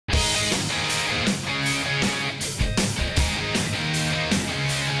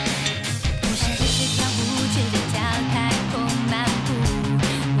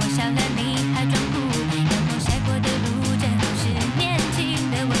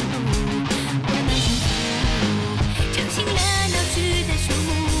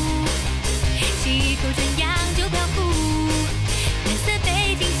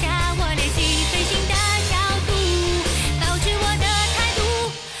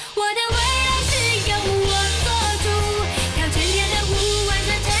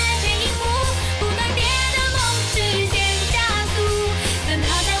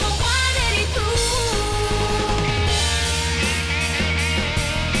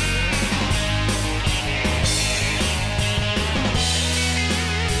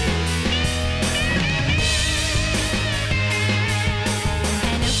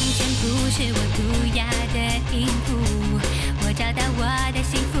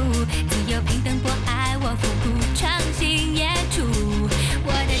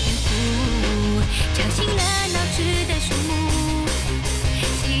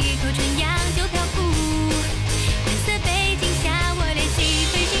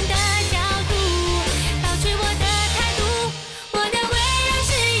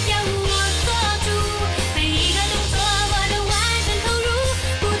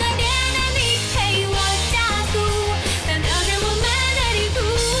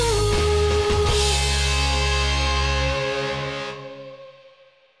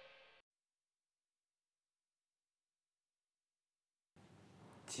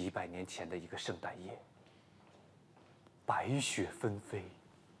几百年前的一个圣诞夜，白雪纷飞，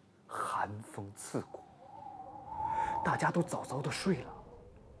寒风刺骨，大家都早早的睡了，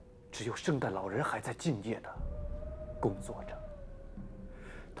只有圣诞老人还在敬业的工作着。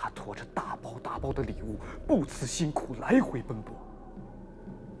他拖着大包大包的礼物，不辞辛苦来回奔波，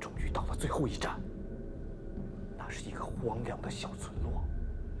终于到了最后一站。那是一个荒凉的小村落，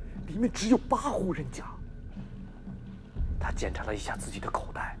里面只有8户人家。他检查了一下自己的口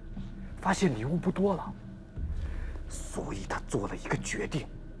袋，发现礼物不多了，所以他做了一个决定，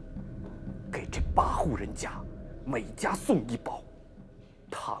给这8户人家每家送1包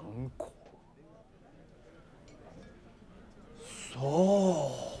糖果。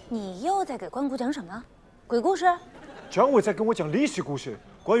哦，你又在给关谷讲什么？鬼故事？姜伟在跟我讲历史故事，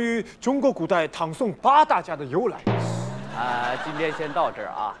关于中国古代唐宋8大家的由来。今天先到这儿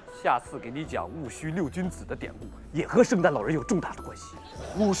啊，下次给你讲戊戌6君子的典故，也和圣诞老人有重大的关系。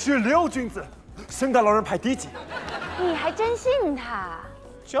戊戌6君子，圣诞老人排第几？你还真信他？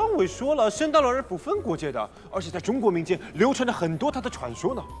姜伟说了，圣诞老人不分国界的，而且在中国民间流传着很多他的传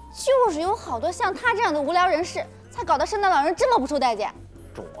说呢。就是有好多像他这样的无聊人士，才搞得圣诞老人这么不受待见。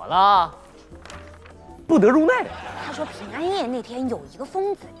妥了，不得入内。他说平安夜那天有一个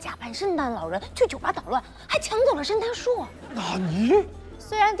疯子假扮圣诞老人去酒吧捣乱，还抢走了圣诞树。那你？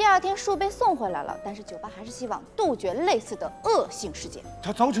虽然第2天树被送回来了，但是酒吧还是希望杜绝类似的恶性事件。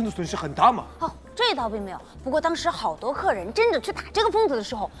他造成的损失很大嘛？哦，这倒并没有。不过当时好多客人争着去打这个疯子的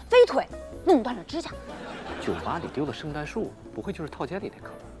时候，飞腿弄断了指甲。酒吧里丢的圣诞树，不会就是套间里那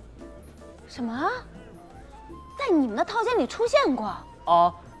棵吧？什么？在你们的套间里出现过？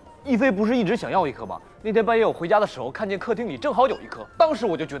啊，一菲不是一直想要一棵吗？那天半夜我回家的时候，看见客厅里正好有一棵，当时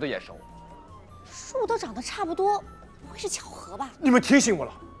我就觉得眼熟。树都长得差不多，不会是巧合吧？你们提醒我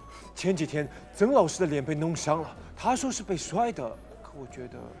了，前几天曾老师的脸被弄伤了，他说是被摔的，可我觉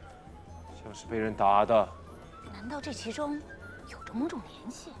得像是被人打的。难道这其中有着某种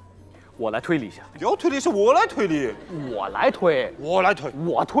联系？我来推理一下。要推理是我来推理，我来推，我来推，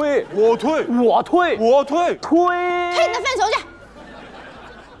我推，我推，我推，我推，推推你的粪球去！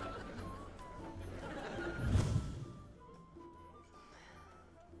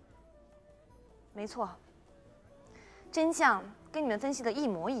没错，真相跟你们分析的一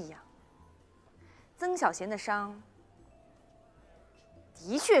模一样。曾小贤的伤，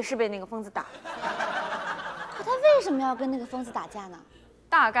的确是被那个疯子打的。可他为什么要跟那个疯子打架呢？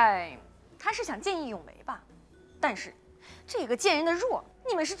大概他是想见义勇为吧。但是这个贱人的弱，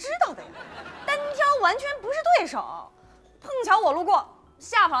你们是知道的呀，单挑完全不是对手。碰巧我路过，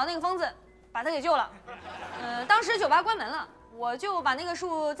吓跑了那个疯子，把他给救了。当时酒吧关门了，我就把那个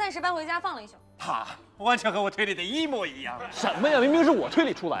树暂时搬回家放了一宿。哈，完全和我推理的一模一样。什么呀？明明是我推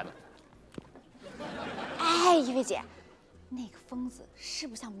理出来的。哎，一菲姐，那个疯子是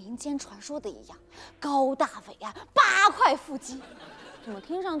不是像民间传说的一样，高大伟岸，8块腹肌？怎么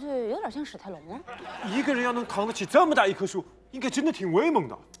听上去有点像史泰龙啊？一个人要能扛得起这么大一棵树，应该真的挺威猛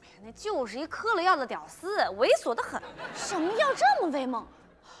的。那就是一嗑了药的屌丝，猥琐得很。什么药这么威猛？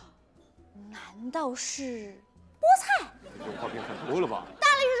难道是菠菜？动画片看多了吧？大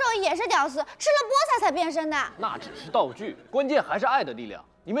力士兽也是屌丝，吃了菠菜才变身的。那只是道具，关键还是爱的力量。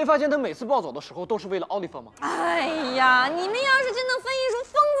你没发现他每次暴走的时候都是为了奥利弗吗？哎呀，你们要是真能分析出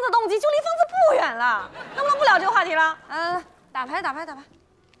疯子的动机，就离疯子不远了。能不能不聊这个话题了？打牌。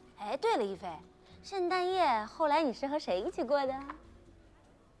哎，对了，一菲，圣诞夜后来你是和谁一起过的？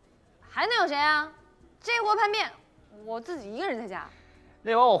还能有谁啊？这锅盘面，我自己一个人在家。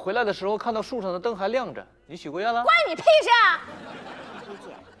那晚我回来的时候，看到树上的灯还亮着。你许过愿了？关你屁事啊！菲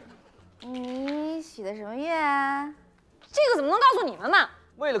姐，你许的什么愿啊？这个怎么能告诉你们嘛？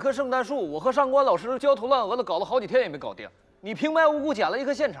为了棵圣诞树，我和上官老师焦头烂额的搞了好几天也没搞定。你平白无故捡了一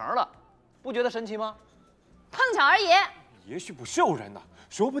棵现成的，不觉得神奇吗？碰巧而已。也许不是偶然的，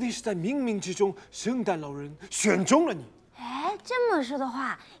说不定是在冥冥之中，圣诞老人选中了你。哎，这么说的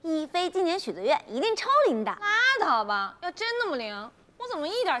话，一菲今年许的愿一定超灵的。拉倒吧，要真那么灵，我怎么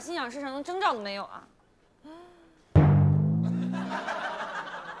一点心想事成的征兆都没有啊？哇，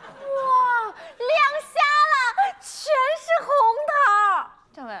亮瞎了，全是红桃。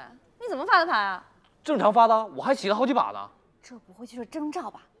政委，你怎么发的牌啊？正常发的，我还洗了好几把呢。这不会就是征兆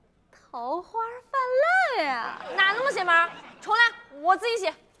吧？桃花泛滥呀！哪那么邪门？重来，我自己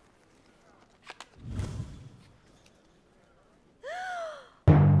写。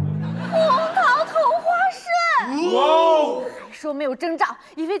红桃同花顺。哇哦！还说没有征兆，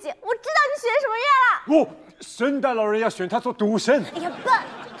一菲姐，我知道你许的什么愿了。哦，圣诞老人要选他做赌神。哎呀，笨！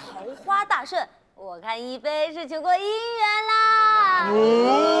桃花大顺，我看一菲是求过姻缘啦。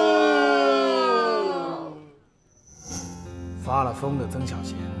发了疯的曾小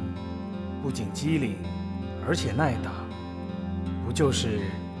贤，不仅机灵，而且耐打，不就是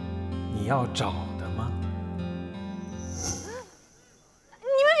你要找的吗？你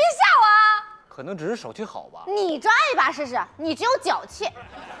们别吓我啊！可能只是手气好吧。你抓一把试试，你只有脚气。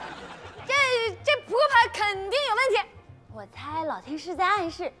这扑克牌肯定有问题。我猜老天是在暗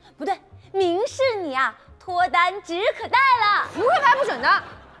示，不对，明示你啊，脱单指可待了。扑克牌不准的。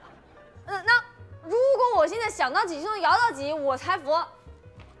那如果我现在想到几就能摇到几，我才服。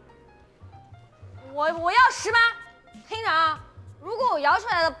我要18。听着啊，如果我摇出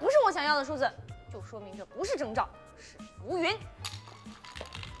来的不是我想要的数字，就说明这不是征兆，是浮云。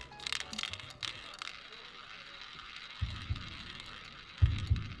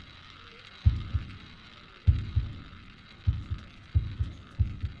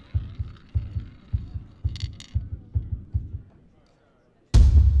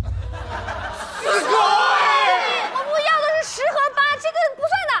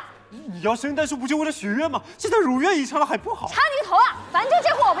你要圣诞树不就为了许愿吗？现在如愿以偿了还不好？插你个头啊！反正这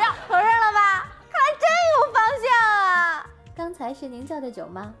货我不要，承认了吧？看来真有方向啊！刚才是您叫的酒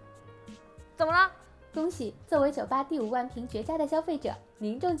吗？怎么了？恭喜，作为酒吧第5万瓶绝佳的消费者，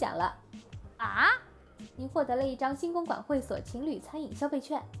您中奖了！啊？您获得了一张新公馆会所情侣餐饮消费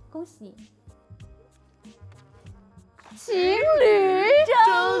券，恭喜你！情侣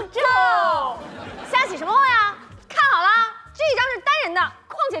征兆，瞎起什么哄呀？看好了，这张是单人的，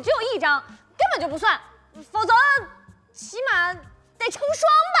况且只有1张，根本就不算，否则起码得成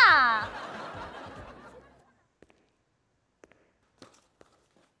双吧。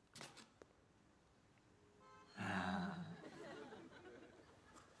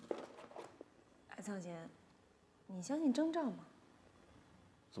哎，苍贤，你相信征兆吗？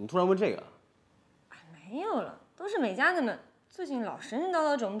怎么突然问这个？没有了，都是美嘉他们最近老神神叨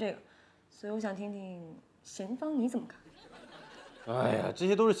叨琢磨这个，所以我想听听贤芳你怎么看？哎呀，这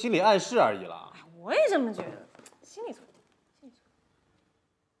些都是心理暗示而已啦。我也这么觉得，心理作用。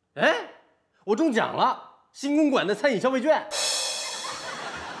哎，我中奖了，新公馆的餐饮消费券。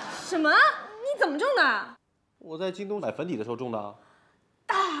什么？你怎么中的？我在京东买粉底的时候中的。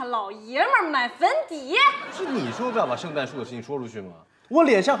大老爷们儿买粉底？是你说不要把圣诞树的事情说出去吗？我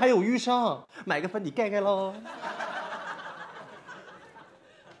脸上还有淤伤，买个粉底盖盖喽。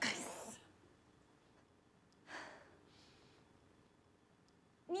该死！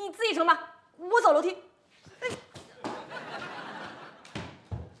你自己盛吧，我走楼梯。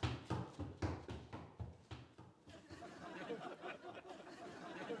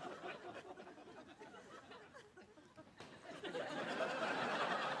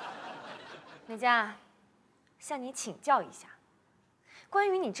美嘉，向你请教一下，关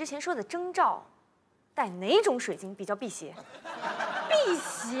于你之前说的征兆，带哪种水晶比较辟邪？辟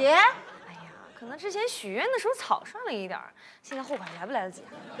邪？哎呀，可能之前许愿的时候草率了一点儿，现在后悔来不来得及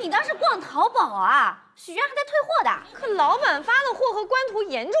啊？你当时逛淘宝啊？许愿还带退货的？可老板发的货和官图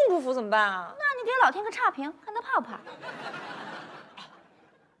严重不符，怎么办啊？那你给老天个差评，看他怕不怕？哎，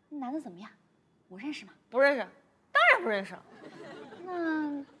那男的怎么样？我认识吗？不认识，当然不认识了。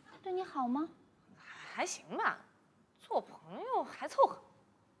那对你好吗？还行吧，做朋友还凑合。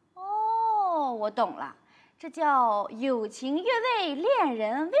哦，我懂了，这叫有情越位，恋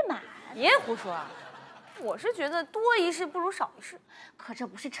人未满。别胡说啊！我是觉得多一事不如少一事。可这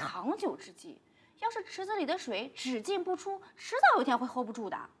不是长久之计，要是池子里的水只进不出，迟早有一天会 hold 不住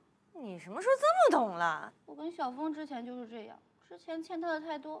的。你什么时候这么懂了？我跟小峰之前就是这样，之前欠他的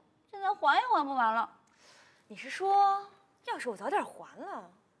太多，现在还也还不完了。你是说，要是我早点还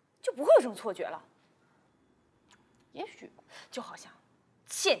了，就不会有这种错觉了？也许，就好像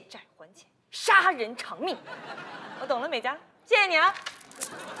欠债还钱，杀人偿命。我懂了，美嘉，谢谢你啊。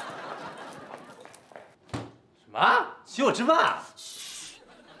什么？请我吃饭？嘘，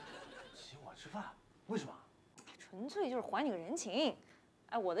请我吃饭？为什么？纯粹就是还你个人情。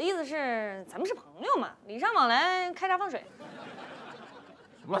哎，我的意思是，咱们是朋友嘛，礼尚往来，开闸放水。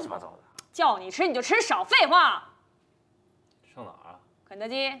什么乱七八糟的？叫你吃你就吃，少废话。上哪儿啊？肯德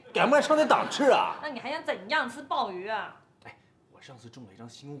基。敢不敢上点档次啊？那你还想怎样吃鲍鱼啊？哎，我上次中了一张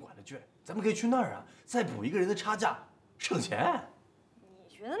新公馆的券，咱们可以去那儿啊，再补一个人的差价，省钱。你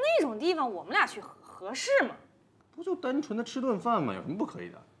觉得那种地方我们俩去合适吗？不就单纯的吃顿饭吗？有什么不可以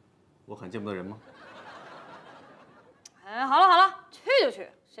的？我很见不得人吗？哎，好了好了，去就去，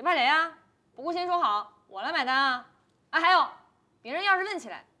谁怕谁呀？不过先说好，我来买单啊！哎，还有，别人要是问起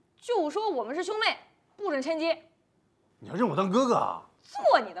来，就说我们是兄妹，不准趁机。你要认我当哥哥啊？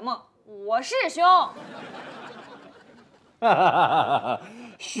做你的梦，我是兄。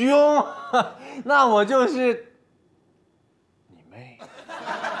兄，那我就是你妹。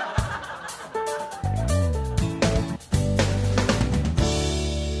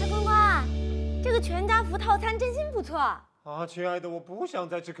福套餐真心不错。啊，亲爱的，我不想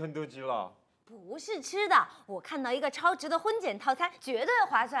再吃肯德基了。不是吃的，我看到一个超值的婚检套餐，绝对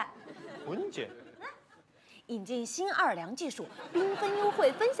划算。婚检？引进新奥良技术，缤纷优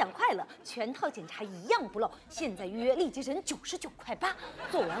惠，分享快乐，全套检查一样不漏。现在预约立即省99.8块，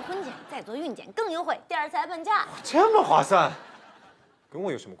做完婚检再做孕检更优惠，第2次还半价。这么划算，跟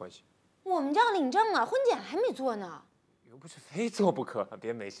我有什么关系？我们就要领证了，婚检还没做呢。又不是非做不可，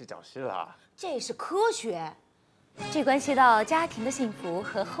别没事找事了。这是科学，这关系到家庭的幸福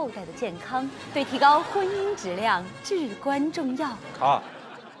和后代的健康，对提高婚姻质量至关重要。卡，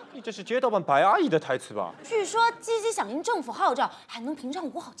你这是街道版白阿姨的台词吧？据说积极响应政府号召，还能评上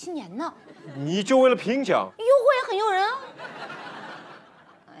5好青年呢。你就为了评奖？优惠也很诱人啊。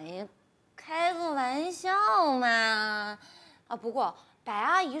哎呀，开个玩笑嘛。啊，不过白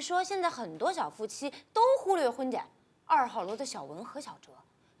阿姨说，现在很多小夫妻都忽略婚检。2号楼的小文和小哲，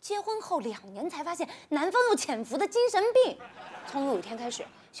结婚后2年才发现男方有潜伏的精神病。从有一天开始，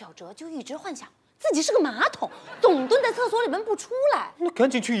小哲就一直幻想自己是个马桶，总蹲在厕所里面不出来。那赶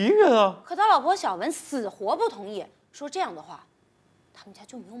紧去医院啊！可他老婆小文死活不同意，说这样的话，他们家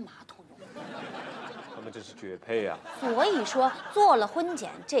就没有马桶用。他们真是绝配啊！所以说，做了婚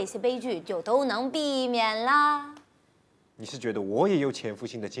检，这些悲剧就都能避免啦。你是觉得我也有潜伏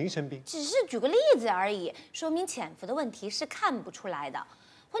性的精神病？只是举个例子而已，说明潜伏的问题是看不出来的。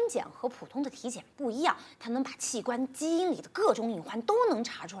婚检和普通的体检不一样，它能把器官、基因里的各种隐患都能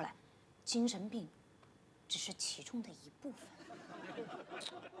查出来，精神病只是其中的一部分。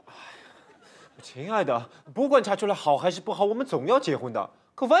亲爱的，不管查出来好还是不好，我们总要结婚的。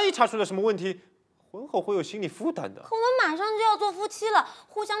可万一查出了什么问题，婚后会有心理负担的。可我们马上就要做夫妻了，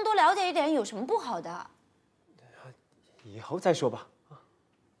互相多了解一点有什么不好的？以后再说吧。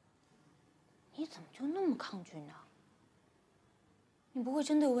你怎么就那么抗拒呢？你不会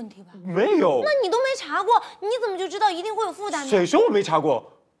真的有问题吧？没有。那你都没查过，你怎么就知道一定会有负担呢？谁说我没查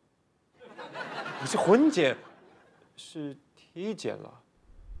过？不是婚检，是体检了。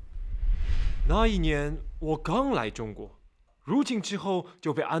那一年我刚来中国，入境之后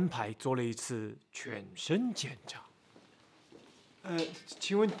就被安排做了一次全身检查。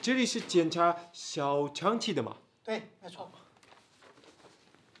请问这里是检查小肠气的吗？对，没错。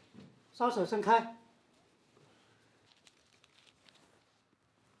双手伸开。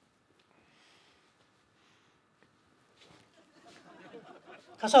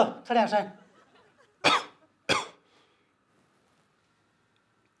咳嗽，咳2声。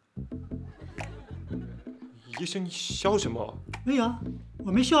医生，你笑什么？没有，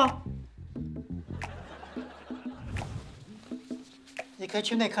我没笑。你可以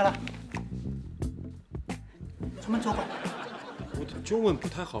去内科了。出门左拐。我的中文不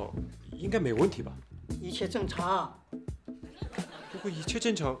太好，应该没问题吧？一切正常。如果一切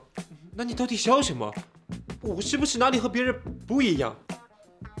正常，那你到底笑什么？我是不是哪里和别人不一样？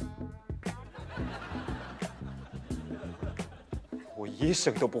我一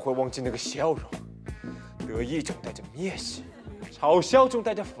生都不会忘记那个笑容，得意中带着蔑视，嘲笑中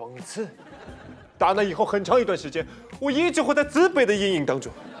带着讽刺。打那以后很长一段时间，我一直活在自卑的阴影当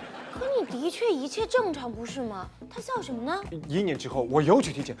中。可你的确一切正常，不是吗？他笑什么呢？1年之后，我又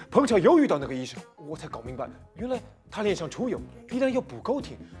去体检，碰巧又遇到那个医生，我才搞明白，原来他脸上出油，鼻梁又不够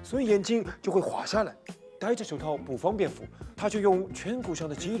挺，所以眼睛就会滑下来。戴着手套不方便扶，他就用颧骨上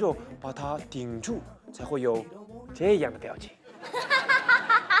的肌肉把它顶住，才会有这样的表情。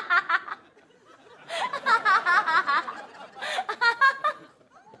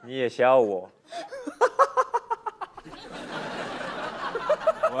你也笑我？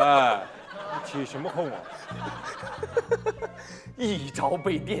喂，你起什么哄啊？一朝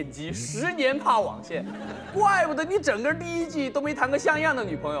被电击，10年怕网线，怪不得你整个第1季都没谈个像样的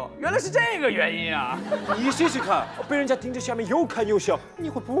女朋友，原来是这个原因啊！你试试看，被人家盯着下面又看又笑，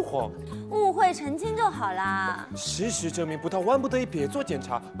你会不慌？误会澄清就好啦。事实证明，不到万不得已别做检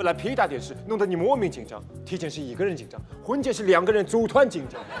查，本来屁大点事，弄得你莫名紧张。体检是1个人紧张，婚检是2个人组团紧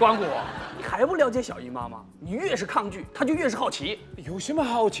张。关谷，你还不了解小姨妈吗？你越是抗拒，她就越是好奇。有什么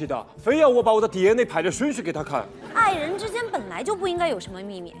好奇的？非要我把我的 DNA 排的顺序给她看？爱人之间本来就不应该有什么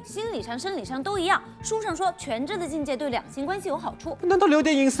秘密，心理上、生理上都一样。书上说，全知的境界对两性关系有好处。难道留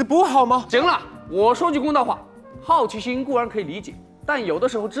点隐私不好吗？行了，我说句公道话，好奇心固然可以理解，但有的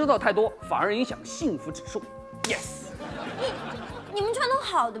时候知道太多，反而影响幸福指数。Yes。你们串通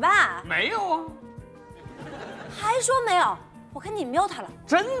好的吧？没有啊。还说没有？我看你瞄他了。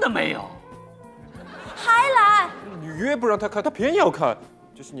真的没有。还来？你越不让他看，他偏要看。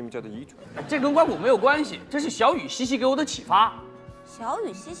这是你们家的遗传。这跟关谷没有关系，这是小雨西西给我的启发。小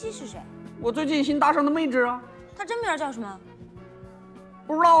雨西西是谁？我最近新搭上的妹纸啊。她真名叫什么？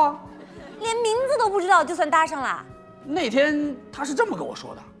不知道啊。连名字都不知道就算搭上了？那天他是这么跟我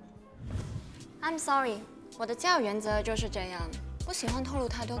说的。I'm sorry， 我的交友原则就是这样，不喜欢透露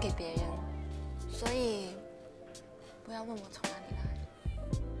太多给别人，所以不要问我从哪里来。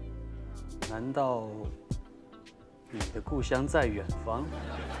难道你的故乡在远方？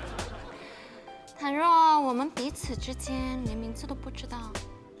倘若我们彼此之间连名字都不知道，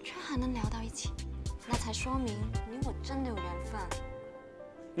却还能聊到一起，那才说明你我真的有缘分。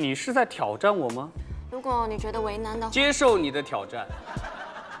你是在挑战我吗？如果你觉得为难的话，接受你的挑战。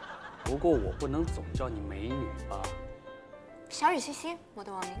不过我不能总叫你美女吧？小雨西西，我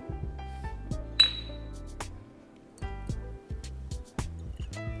的网名。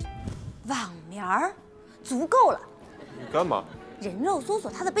网名儿，足够了。你干嘛？人肉搜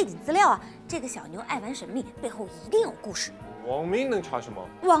索他的背景资料啊，这个小牛爱玩神秘，背后一定有故事。网名能查什么？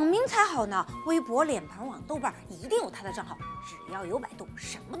网名才好呢，微博、脸盆网、豆瓣一定有他的账号，只要有百度，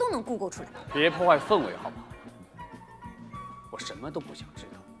什么都能 Google 出来。别破坏氛围好不好？我什么都不想知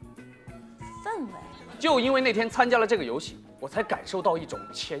道。氛围？就因为那天参加了这个游戏，我才感受到一种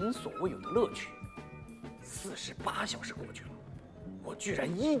前所未有的乐趣。48小时过去了，我居然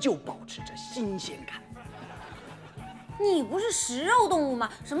依旧保持着新鲜感。你不是食肉动物吗？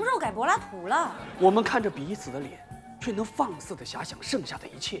什么时候改柏拉图了？我们看着彼此的脸，却能放肆地遐想剩下的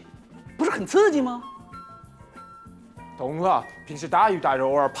一切，不是很刺激吗？懂了，平时大鱼大肉，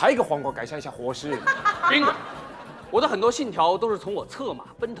偶尔拍个黄瓜改善一下伙食。bingo， 我的很多信条都是从我策马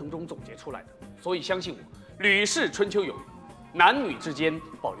奔腾中总结出来的，所以相信我，屡试春秋有余，男女之间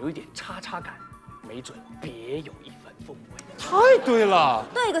保留一点叉叉感，没准别有一番风味。太对了，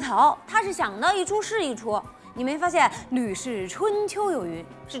对个头，他是想到一出是一出。你没发现“屡试春秋有余”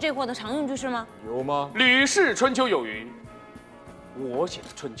是这货的常用句式吗？有吗？屡试春秋有余，我写的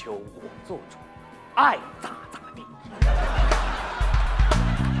春秋我做主，爱咋咋地。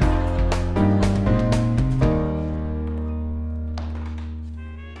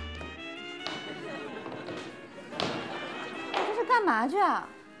这是干嘛去啊？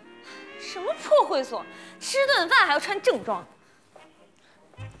什么破会所，吃顿饭还要穿正装。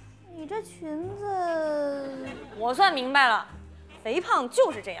你这裙子，我算明白了，肥胖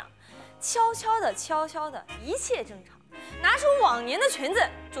就是这样，悄悄的，悄悄的，一切正常。拿出往年的裙子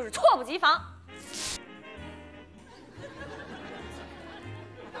就是猝不及防。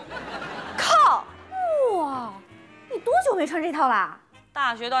靠！哇，你多久没穿这套啦？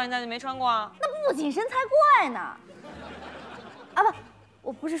大学到现在就没穿过啊？那不仅身材怪呢。啊不，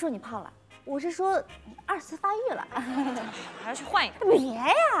我不是说你胖了，我是说你2次发育了。还要去换一个？别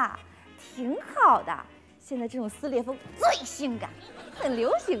呀，挺好的。现在这种撕裂风最性感，很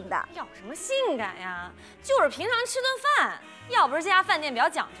流行的。要什么性感呀？就是平常吃顿饭，要不是这家饭店比较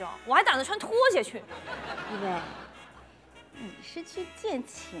讲究，我还打算穿拖鞋去。一薇，你是去见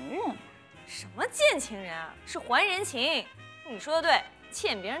情人？什么见情人啊？是还人情。你说的对，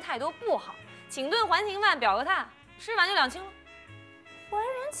欠别人太多不好，请顿还情饭，表个态，吃完就两清了。还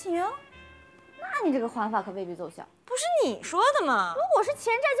人情？那你这个还法可未必奏效。不是你说的吗？如果是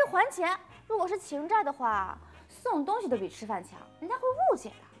钱债就还钱，如果是情债的话，送东西都比吃饭强，人家会误解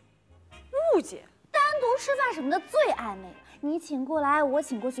的。误解？单独吃饭什么的最暧昧了，你请过来，我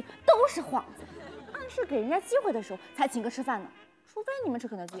请过去，都是幌子。暗示给人家机会的时候才请客吃饭呢，除非你们吃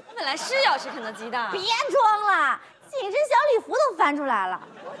肯德基。我本来是要吃肯德基的。别装了，紧身小礼服都翻出来了，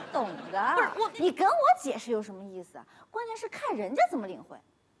我懂的。不是我，你跟我解释有什么意思？关键是看人家怎么领会，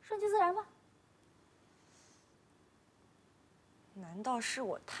顺其自然吧。难道是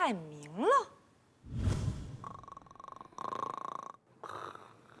我太明了？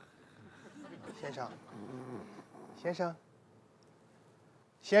先生，先生，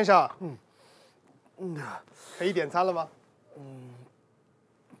先生，可以点餐了吗？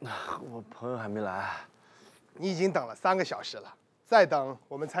我朋友还没来。你已经等了3个小时了，再等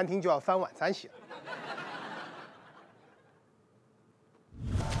我们餐厅就要翻晚餐席了。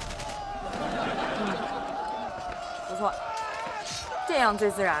不错，这样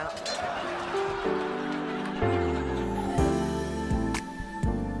最自然了。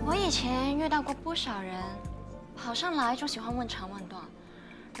我以前遇到过不少人，跑上来就喜欢问长问短，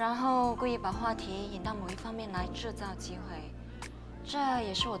然后故意把话题引到某一方面来制造机会，这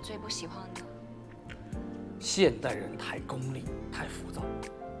也是我最不喜欢的。现代人太功利，太浮躁，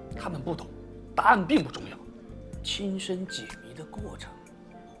他们不懂，答案并不重要，亲身解谜的过程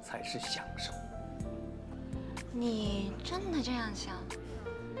才是享受。你真的这样想？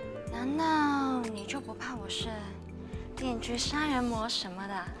难道你就不怕我是电锯杀人魔什么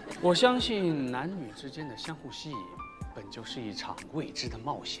的？我相信男女之间的相互吸引，本就是一场未知的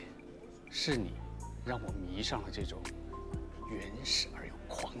冒险。是你让我迷上了这种原始而又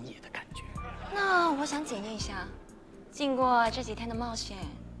狂野的感觉。那我想检验一下，经过这几天的冒险，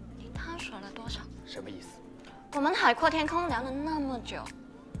你探索了多少？什么意思？我们海阔天空聊了那么久，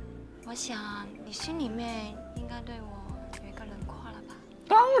我想你心里面应该对我有一个轮廓了吧？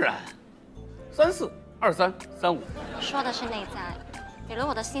当然，34、23、35。说的是内在，比如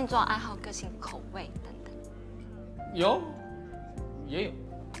我的星座、爱好、个性、口味等等。有，也有。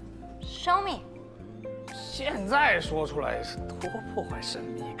 Show me。现在说出来是多破坏神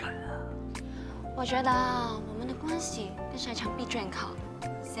秘感啊！我觉得我们的关系更是一场闭卷考，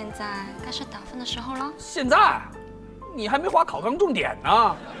现在该是打分的时候了。现在，你还没划考纲重点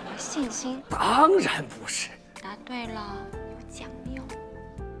呢。有信心？当然不是。答对了有奖励哦。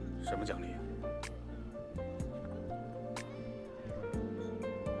什么奖励？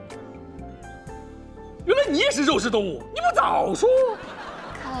原来你也是肉食动物，你不早说？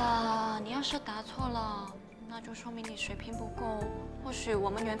可你要是答错了，那就说明你水平不够，或许我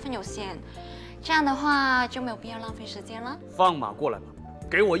们缘分有限。这样的话就没有必要浪费时间了。放马过来吧，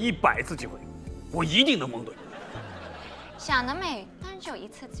给我100次机会，我一定能蒙对。想得美，当然只有1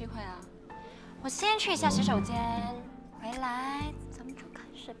次机会啊！我先去一下洗手间，回来咱们就开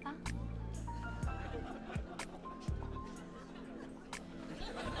始吧。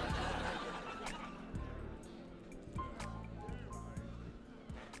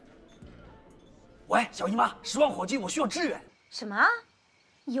喂，小姨妈，10万火急，我需要支援。什么？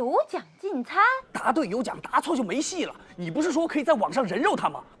有奖竞猜？答对有奖，答错就没戏了。你不是说可以在网上人肉他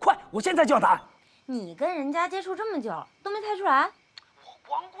吗？快，我现在就要答案。你跟人家接触这么久，都没猜出来？我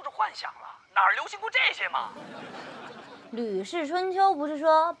光顾着幻想了，哪儿流行过这些嘛？《吕氏春秋》不是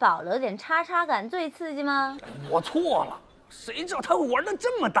说保留点叉叉感最刺激吗？我错了，谁知道他玩的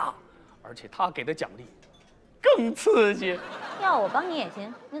这么大，而且他给的奖励更刺激。要我帮你也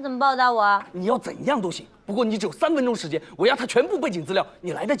行，你怎么报答我啊？你要怎样都行，不过你只有3分钟时间，我要他全部背景资料，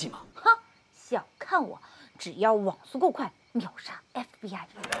你来得及吗？哼，小看我，只要网速够快，秒杀 FBI。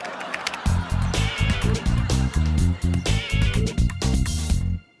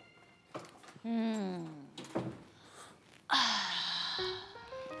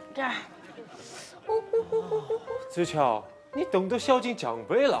这儿。子乔，你懂得孝敬长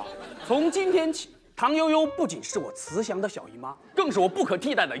辈了。从今天起，唐悠悠不仅是我慈祥的小姨妈，更是我不可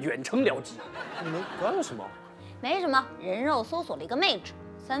替代的远程僚机。你们干了什么？没什么，人肉搜索了一个妹纸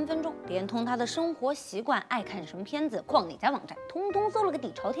，3分钟连通她的生活习惯、爱看什么片子、逛哪家网站，通通搜了个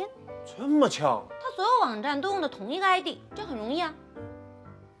底朝天。这么强？她所有网站都用的同一个 ID，这很容易啊。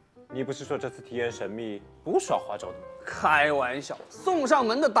你不是说这次体验神秘不需要花招的吗？开玩笑，送上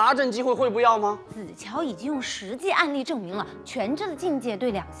门的答证机会会不要吗？子乔已经用实际案例证明了，全知的境界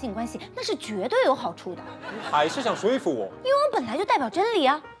对两性关系那是绝对有好处的。你还是想说服我？因为我本来就代表真理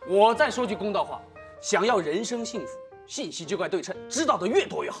啊。我再说句公道话，想要人生幸福，信息就该对称，知道的越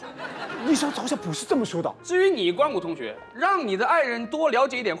多越好。医生早想不是这么说的。至于你关谷同学，让你的爱人多了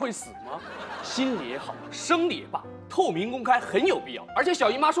解一点会死吗？心理也好，生理也罢，透明公开很有必要。而且小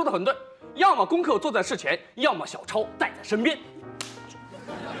姨妈说的很对，要么功课做在事前，要么小抄带在身边。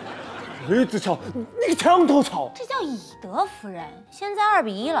子乔，你个墙头草！这叫以德服人。现在2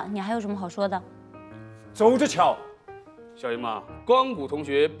比1了，你还有什么好说的？走着瞧。小姨妈，关谷同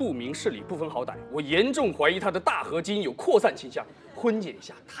学不明事理，不分好歹，我严重怀疑他的大河基因有扩散倾向，婚检一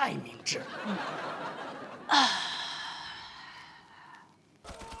下太明智了。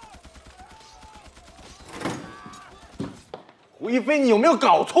胡一菲，你有没有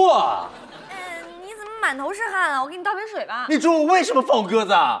搞错啊？你怎么满头是汗啊？我给你倒杯水吧。你中午为什么放鸽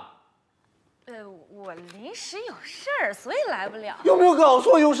子啊？我临时有事儿，所以来不了。有没有搞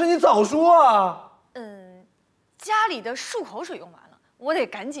错？有事你早说啊！家里的漱口水用完了，我得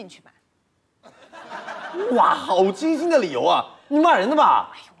赶紧去买。哇，好精心的理由啊！你骂人的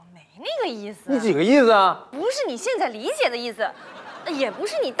吧？哎呦，我没那个意思。你几个意思啊？不是你现在理解的意思，也不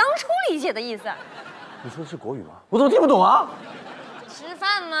是你当初理解的意思。你说的是国语吗？我怎么听不懂啊？吃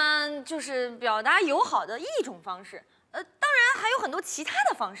饭嘛，就是表达友好的一种方式。当然还有很多其他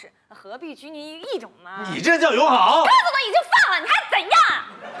的方式，何必拘泥于一种呢？你这叫友好？鸽子都已经放了，你还怎样？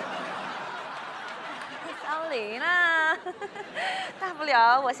小李啦，大不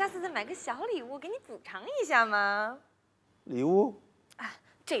了我下次再买个小礼物给你补偿一下嘛。礼物？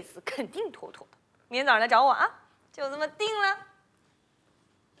这次肯定妥妥的，明天早上来找我啊，就这么定了。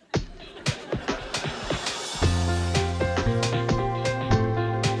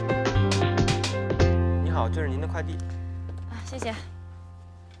你好，这是您的快递。谢谢。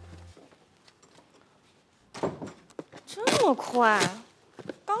这么快，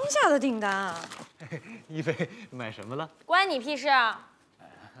刚下的订单啊？一菲买什么了？关你屁事啊！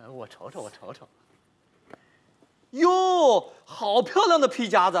我瞅瞅。哟，好漂亮的皮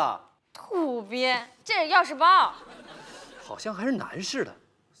夹子！土鳖，这是钥匙包。好像还是男士的，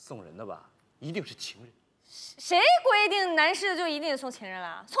送人的吧？一定是情人。谁规定男士就一定送情人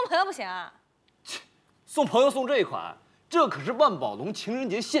了？送朋友不行啊？送朋友送这款，这可是万宝龙情人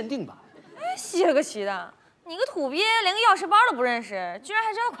节限定版。哎，稀了个奇的！你个土鳖，连个钥匙包都不认识，居然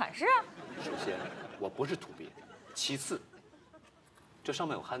还知道款式？首先，我不是土鳖；其次，这上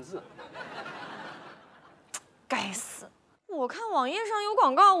面有汉字。该死！我看网页上有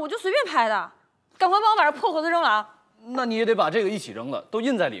广告，我就随便拍的。赶快帮我把这破盒子扔了啊！那你也得把这个一起扔了，都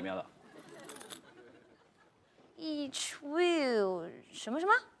印在里面了。Each will 什么什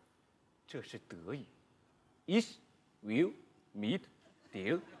么？这是德语 ，Ich will mit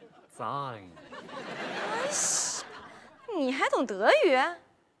dir sein。你还懂德语？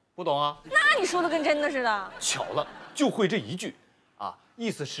不懂啊？那你说的跟真的似的。巧了，就会这一句啊，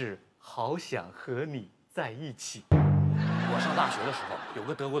意思是好想和你在一起。我上大学的时候，有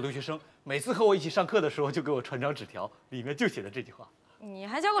个德国留学生，每次和我一起上课的时候，就给我传张纸条，里面就写的这句话。你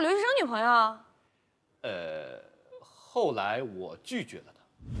还交过留学生女朋友？后来我拒绝了他。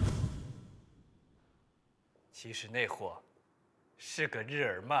其实那货是个日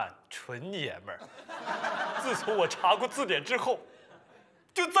耳曼纯爷们儿。自从我查过字典之后，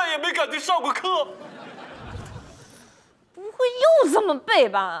就再也没敢去上过课。不会又这么背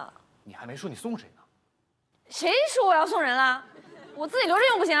吧？你还没说你送谁呢？谁说我要送人了？我自己留着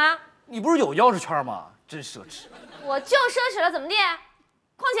用不行啊？你不是有钥匙圈吗？真奢侈。我就奢侈了，怎么地？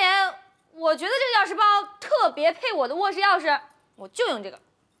况且我觉得这个钥匙包特别配我的卧室钥匙，我就用这个。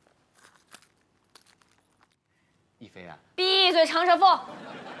一菲啊，闭嘴，长舌妇！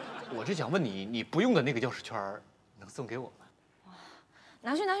我是想问你，你不用的那个钥匙圈能送给我吗？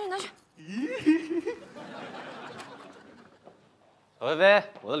拿去，拿去，拿去！小菲菲，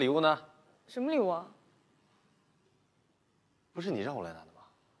我的礼物呢？什么礼物啊？不是你让我来拿的吗？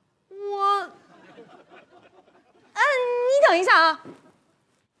我，你等一下啊！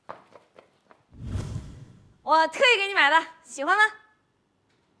我特意给你买的，喜欢吗？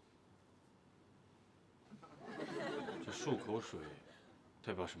这漱口水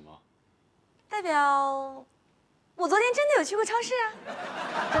代表什么？代表我昨天真的有去过超市啊。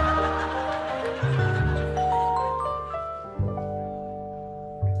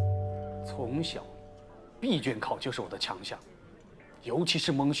从小，闭卷考就是我的强项，尤其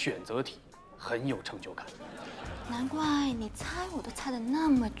是蒙选择题，很有成就感。难怪你猜我都猜得那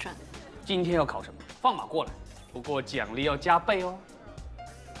么准。今天要考什么？放马过来，不过奖励要加倍哦。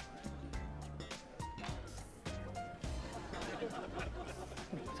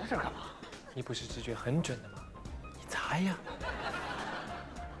你在这儿干嘛？你不是直觉很准的吗？你猜呀。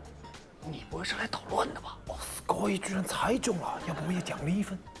你不会是来捣乱的吧？哦，高一居然猜中了，要不我也奖励一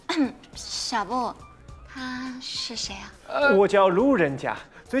分。小布，他是谁啊？我叫路人甲。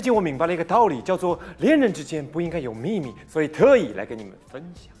最近我明白了一个道理，叫做恋人之间不应该有秘密，所以特意来跟你们分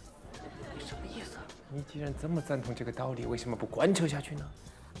享。你什么意思？你既然这么赞同这个道理，为什么不贯彻下去呢？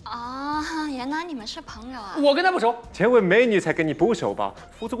啊，原来你们是朋友啊！我跟他不熟，前位美女才跟你不熟吧？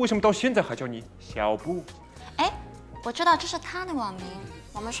否则为什么到现在还叫你小布？哎，我知道这是他的网名。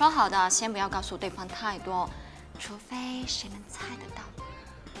我们说好的，先不要告诉对方太多，除非谁能猜得到。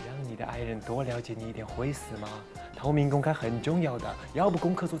让你的爱人多了解你一点会死吗？透明公开很重要的，要不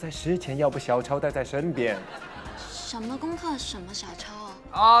功课做在事前，要不小抄带在身边。什么功课，什么小抄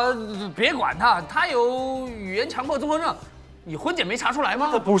啊？别管他，他有语言强迫综合症。你婚检没查出来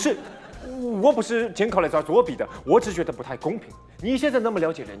吗？不是，我不是监考来抓作弊的，我只觉得不太公平。你现在那么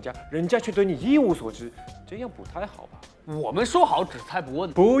了解人家，人家却对你一无所知，这样不太好吧？我们说好只猜不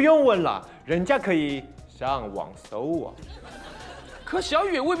问，不用问了，人家可以上网搜啊。可小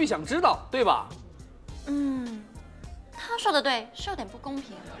雨也未必想知道，对吧？他说的对，是有点不公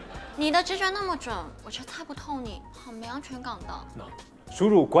平。你的直觉那么准，我却猜不透你，很没安全感的。输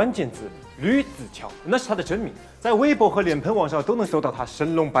入关键字吕子乔，那是他的真名，在微博和脸盆网上都能搜到他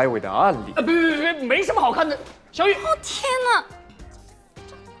神龙摆尾的案例。别，没什么好看的。小雨，哦天哪，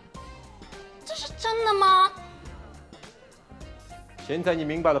这是真的吗？现在你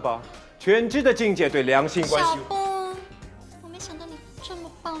明白了吧？全知的境界对两性关系。小布，我没想到你这么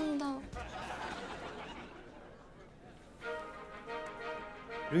棒的。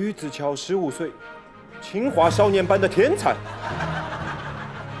吕子乔15岁，清华少年班的天才，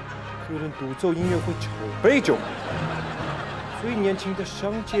个人独奏音乐会筹备中，最年轻的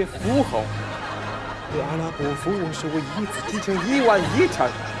商界富豪，和阿拉伯富翁是唯一继承1万遗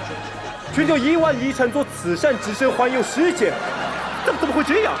产，全球1万遗产做慈善，只身环游世界，怎么会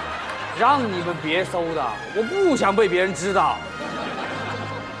这样？让你们别搜的，我不想被别人知道。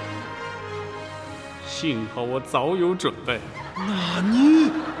幸好我早有准备。那你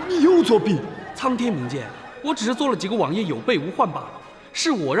你又作弊！苍天明鉴，我只是做了几个网页有备无患罢了，是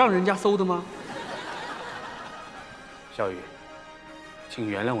我让人家搜的吗？小雨，请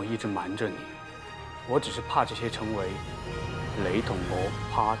原谅我一直瞒着你，我只是怕这些成为你同我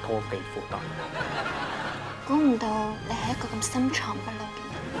拍拖嘅負擔。估唔到你係一個咁深藏不露嘅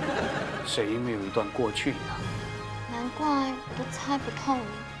人。誰沒有一段過去呢？難怪我都猜不透你。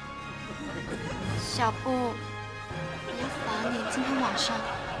小布，麻煩你今天晚上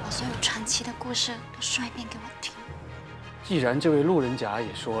把所有傳奇的故事都說一遍給我聽。既然這位路人甲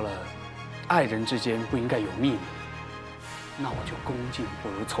也說了，愛人之間不應該有秘密，那我就恭敬不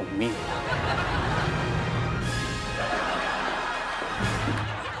如從命了。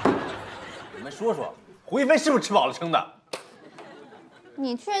你们说说，胡一菲是不是吃饱了撑的？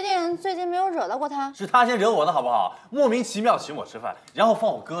你确定最近没有惹到过他？是他先惹我的好不好？莫名其妙请我吃饭，然后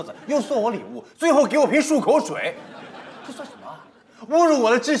放我鸽子，又送我礼物，最后给我瓶漱口水，这算什么啊？侮辱我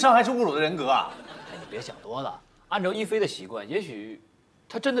的智商还是侮辱我的人格啊？哎，你别想多了，按照一菲的习惯，也许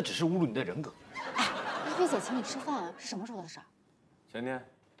他真的只是侮辱你的人格。哎，一菲姐请你吃饭是什么时候的事儿？前天。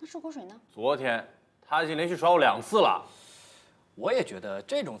那漱口水呢？昨天，他已经连续耍我2次了。我也觉得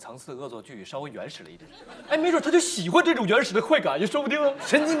这种层次恶作剧稍微原始了一点。哎，没准他就喜欢这种原始的快感，也说不定啊。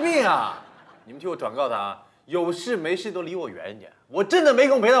神经病啊！你们替我转告他啊，有事没事都离我远一点，我真的没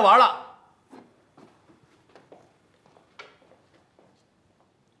空陪他玩了。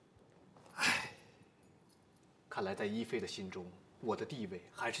唉，看来在一菲的心中，我的地位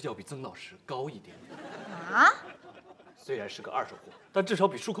还是要比曾老师高一点。啊？虽然是个二手货，但至少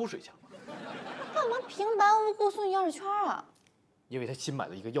比漱口水强。干嘛平白无故送你钥匙圈啊？因为他新买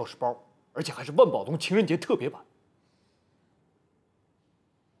了一个钥匙包，而且还是万宝龙情人节特别版。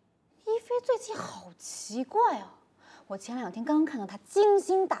一菲最近好奇怪哦，我前2天刚看到她精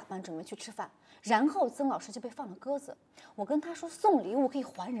心打扮准备去吃饭，然后曾老师就被放了鸽子。我跟他说送礼物可以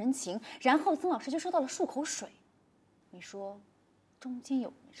还人情，然后曾老师就收到了漱口水。你说中间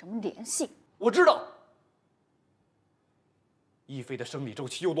有什么联系？我知道，一菲的生理周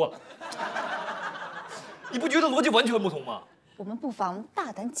期又乱了。你不觉得逻辑完全不同吗？我们不妨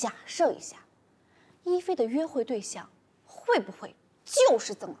大胆假设一下，一菲的约会对象会不会就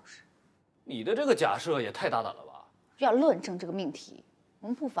是曾老师？你的这个假设也太大胆了吧！要论证这个命题，我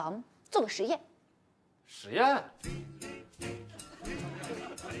们不妨做个实验。实验？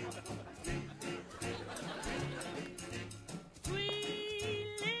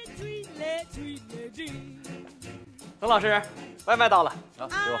曾老师，外卖到了啊，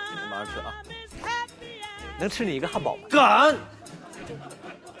给我马上吃啊！能吃你一个汉堡吗？敢！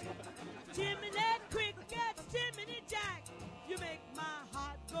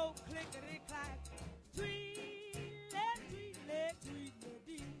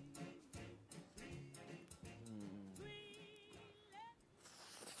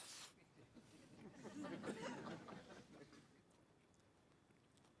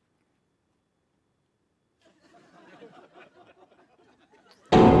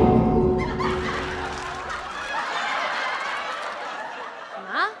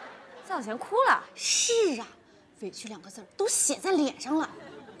小贤哭了。是啊，委屈2个字都写在脸上了，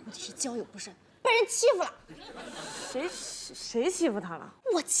估计是交友不慎，被人欺负了。谁欺负他了？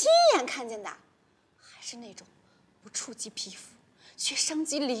我亲眼看见的，还是那种不触及皮肤却伤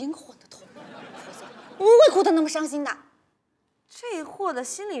及灵魂的痛，否则不会哭得那么伤心的。这货的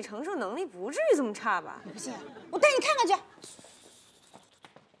心理承受能力不至于这么差吧？你不信，我带你看看去。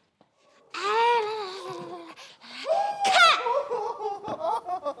哎，来，看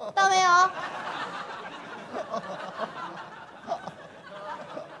到没有？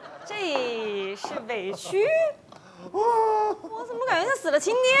这是委屈？我怎么感觉像死了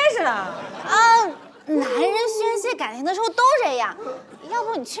亲爹似的？啊，男人宣泄感情的时候都这样，要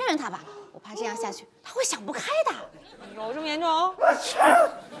不你劝劝他吧，我怕这样下去他会想不开的。有这么严重？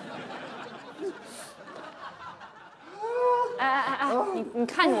哎，你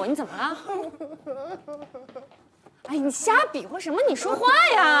看着我，你怎么了？哎，你瞎比划什么？你说话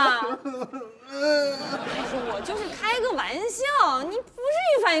呀！哎呀，我就是开个玩笑，你不至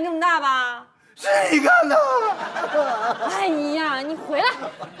于反应这么大吧？是你干的！哎呀，你回来，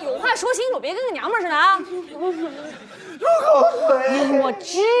有话说清楚，别跟个娘们似的啊！漱口水。我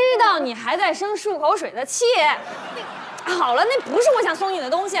知道你还在生漱口水的气。好了，那不是我想送你的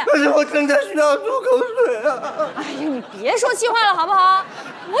东西。可是我真的需要漱口水啊！哎呀，你别说气坏了好不好？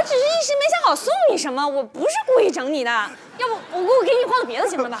我只是一时没想好送你什么，我不是故意整你的。要不我给你换个别的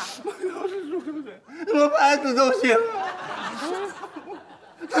行了吧？我要是漱口水，什么牌子都行。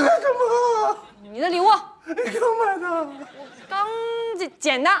这是什么？你的礼物。你给我买的？我刚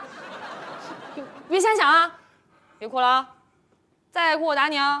捡的。别瞎想啊！别哭了啊！再哭我打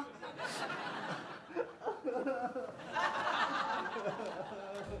你啊！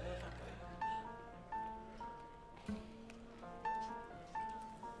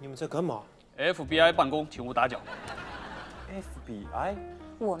你们在干嘛 ？FBI 办公，请勿打搅。？FBI？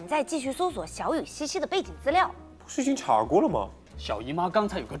 我们在继续搜索小雨西西的背景资料。不是已经查过了吗？小姨妈刚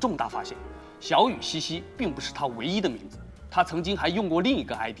才有个重大发现，小雨西西并不是她唯一的名字，她曾经还用过另一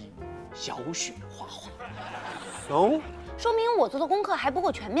个 ID， 小雪花花。哦，说明我做的功课还不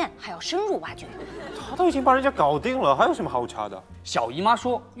够全面，还要深入挖掘。他都已经把人家搞定了，还有什么好查的？小姨妈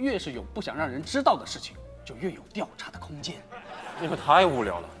说，越是有不想让人知道的事情，就越有调查的空间。你们太无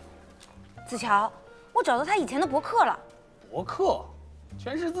聊了。子乔，我找到他以前的博客了。博客，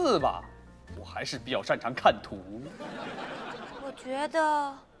全是字吧？我还是比较擅长看图。我觉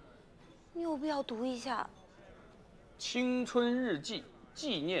得，你有必要读一下。青春日记，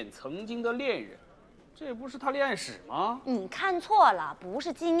纪念曾经的恋人，这不是他恋爱史吗？你看错了，不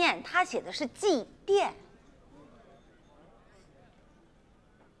是纪念，他写的是祭奠。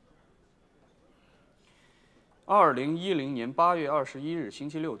2010年8月21日星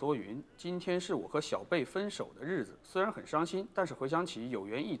期六多云，今天是我和小贝分手的日子，虽然很伤心，但是回想起有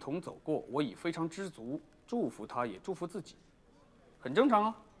缘一同走过，我已非常知足，祝福他，也祝福自己，很正常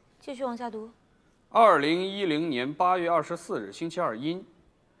啊。继续往下读。2010年8月24日星期二阴，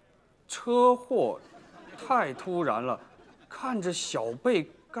车祸太突然了，看着小贝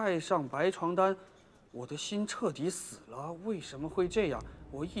盖上白床单，我的心彻底死了。为什么会这样？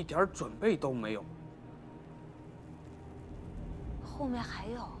我一点准备都没有。后面还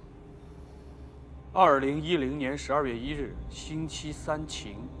有。2010年12月1日星期三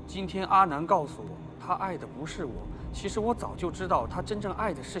晴，今天阿南告诉我，他爱的不是我。其实我早就知道，他真正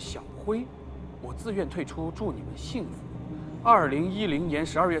爱的是小辉。我自愿退出，祝你们幸福。2010年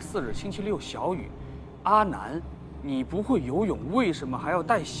12月4日星期六小雨，阿南，你不会游泳，为什么还要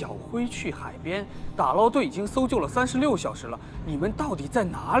带小辉去海边？打捞队已经搜救了36小时了，你们到底在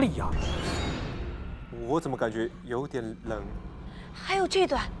哪里呀？我怎么感觉有点冷？还有这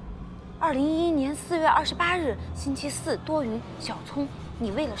段，2011年4月28日星期四多云，小聪，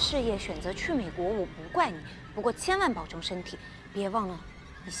你为了事业选择去美国，我不怪你，不过千万保重身体，别忘了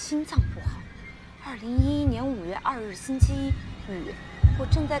你心脏不好。2011年5月2日星期一，雨，我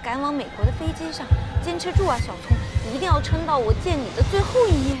正在赶往美国的飞机上，坚持住啊，小聪，一定要撑到我见你的最后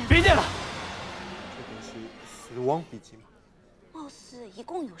一面。别见了，这本是死亡笔记吗？貌似一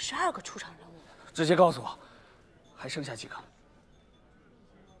共有12个出场人物。直接告诉我，还剩下几个？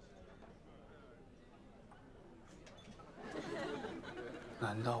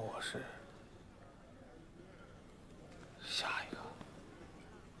难道我是下一个？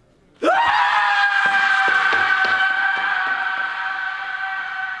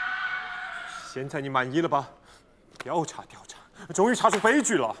现在你满意了吧？调查，终于查出悲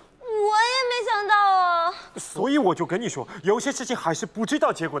剧了。我也没想到啊。所以我就跟你说，有些事情还是不知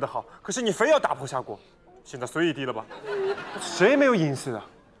道结果的好。可是你非要打破砂锅，现在随意了吧？谁没有隐私啊？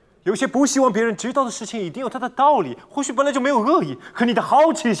有些不希望别人知道的事情，一定有它的道理。或许本来就没有恶意，可你的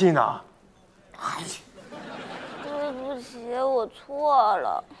好奇心啊！对不起，我错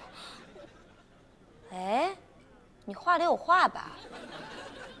了。哎，你话里有话吧？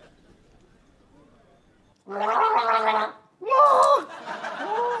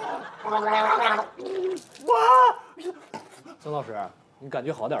曾老师，你感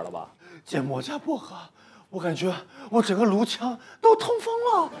觉好点了吧？芥末加薄荷，我感觉我整个颅腔都痛风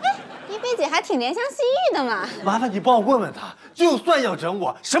了。一菲姐还挺怜香惜玉的嘛。麻烦你帮我问问他，就算要整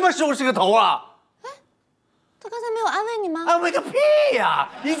我，什么时候是个头啊？他刚才没有安慰你吗？安慰个屁呀！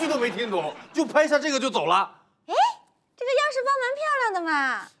一句都没听懂，就拍下这个就走了。哎，这个钥匙包蛮漂亮的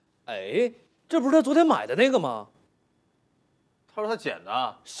嘛。哎，这不是他昨天买的那个吗？他说他捡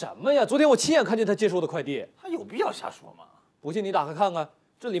的。什么呀？昨天我亲眼看见他接收的快递。他有必要瞎说吗？不信你打开看看，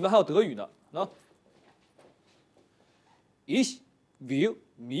这里面还有德语呢。喏，Ich will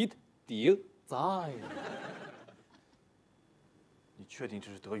mit dir sein。你确定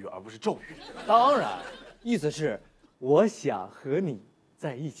这是德语而不是咒语？当然，意思是我想和你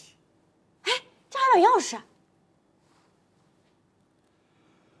在一起。哎，这还有钥匙。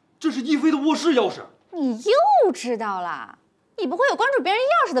这是一菲的卧室钥匙。你又知道了？你不会有关注别人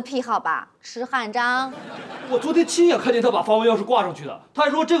钥匙的癖好吧？痴汉章！我昨天亲眼看见他把防蚊钥匙挂上去的，他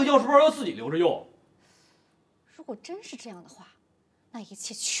还说这个钥匙包要自己留着用。如果真是这样的话，那一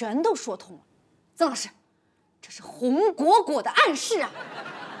切全都说通了。曾老师，这是红果果的暗示啊！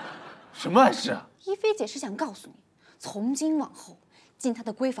什么暗示啊？一菲姐是想告诉你，从今往后进她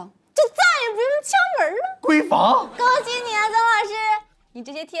的闺房就再也不用敲门了。闺房？恭喜你啊，曾老师！你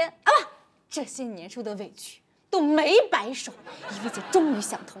这些天啊不，这些年受的委屈都没白受。一菲姐终于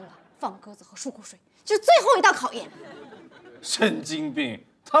想通了，放鸽子和漱口水，这是最后一道考验。神经病，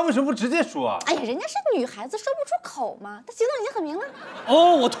他为什么不直接说啊？哎呀，人家是女孩子，说不出口嘛。他行动已经很明了。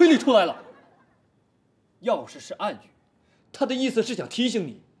哦，我推理出来了，钥匙是暗语，他的意思是想提醒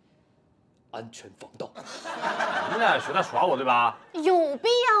你安全防盗。你们俩学他耍我对吧？有必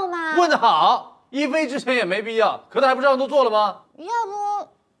要吗？问得好，一菲之前也没必要，可他还不照样都做了吗？要不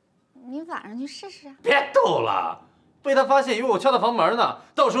你晚上去试试啊？别逗了，被他发现以为我敲他房门呢，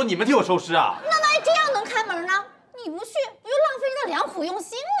到时候你们替我收尸啊？那万一这样能开门呢？你不去，不就浪费人的良苦用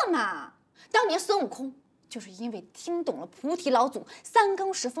心了吗？当年孙悟空就是因为听懂了菩提老祖3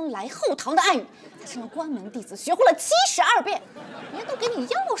更10分来后堂的暗语，才成了关门弟子，学会了72变。人家都给你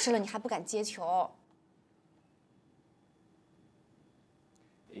钥匙了，你还不敢接球？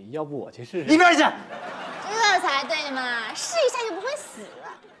要不我去试试？一边去！这才对嘛，试一下就不会死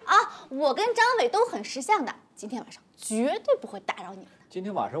啊！我跟张伟都很识相的，今天晚上绝对不会打扰你们的。今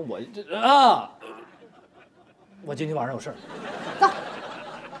天晚上我我今天晚上有事儿。走。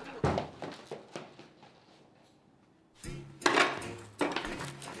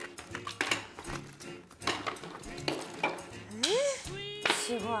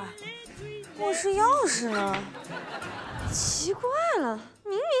奇怪，卧室钥匙呢？奇怪了，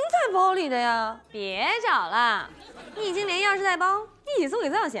明明在包里的呀！别找了，你已经连钥匙带包一起送给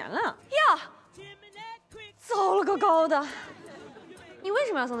曾小贤了呀！糟了个高的！你为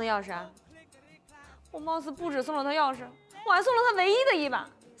什么要送他钥匙啊？我貌似不止送了他钥匙，我还送了他唯一的一把，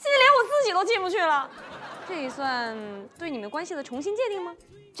现在连我自己都进不去了。这也算对你们关系的重新界定吗？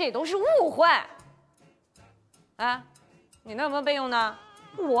这都是误会。哎，你那有没有备用的？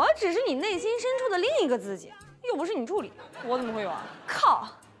我只是你内心深处的另一个自己，又不是你助理，我怎么会有啊？靠！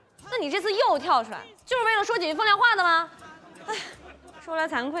那你这次又跳出来，就是为了说几句风凉话的吗？哎，说来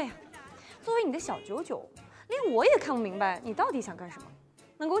惭愧啊，作为你的小九九，连我也看不明白你到底想干什么，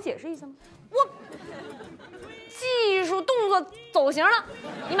能给我解释一下吗？我技术动作走形了，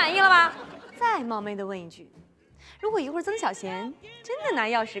你满意了吧？再冒昧的问一句，如果一会儿曾小贤真的拿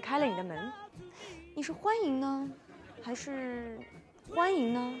钥匙开了你的门，你是欢迎呢，还是欢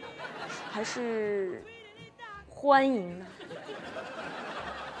迎呢，还是欢迎呢？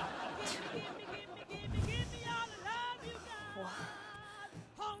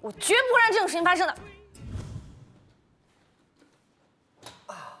我绝不会让这种事情发生的。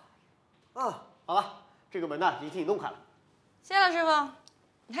好了，这个门呢已经替你弄开了。谢了，师傅，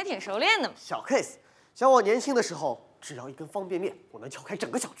你还挺熟练的嘛。小 case，想我年轻的时候，只要一根方便面，我能撬开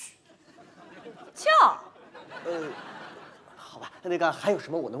整个小区。撬？好吧，那个还有什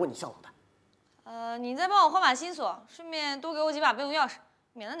么我能为你效劳的？你再帮我换把新锁，顺便多给我几把备用钥匙，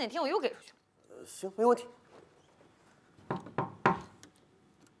免得哪天我又给出去。行，没问题。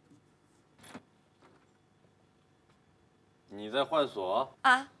你在换锁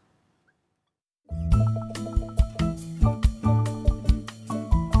啊？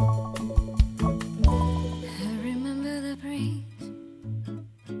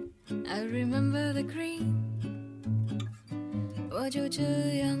我就这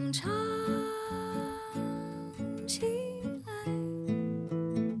样唱起来，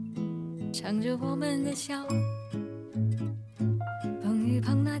唱着我们的笑，碰一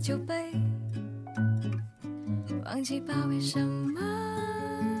碰那酒杯，忘记把为什么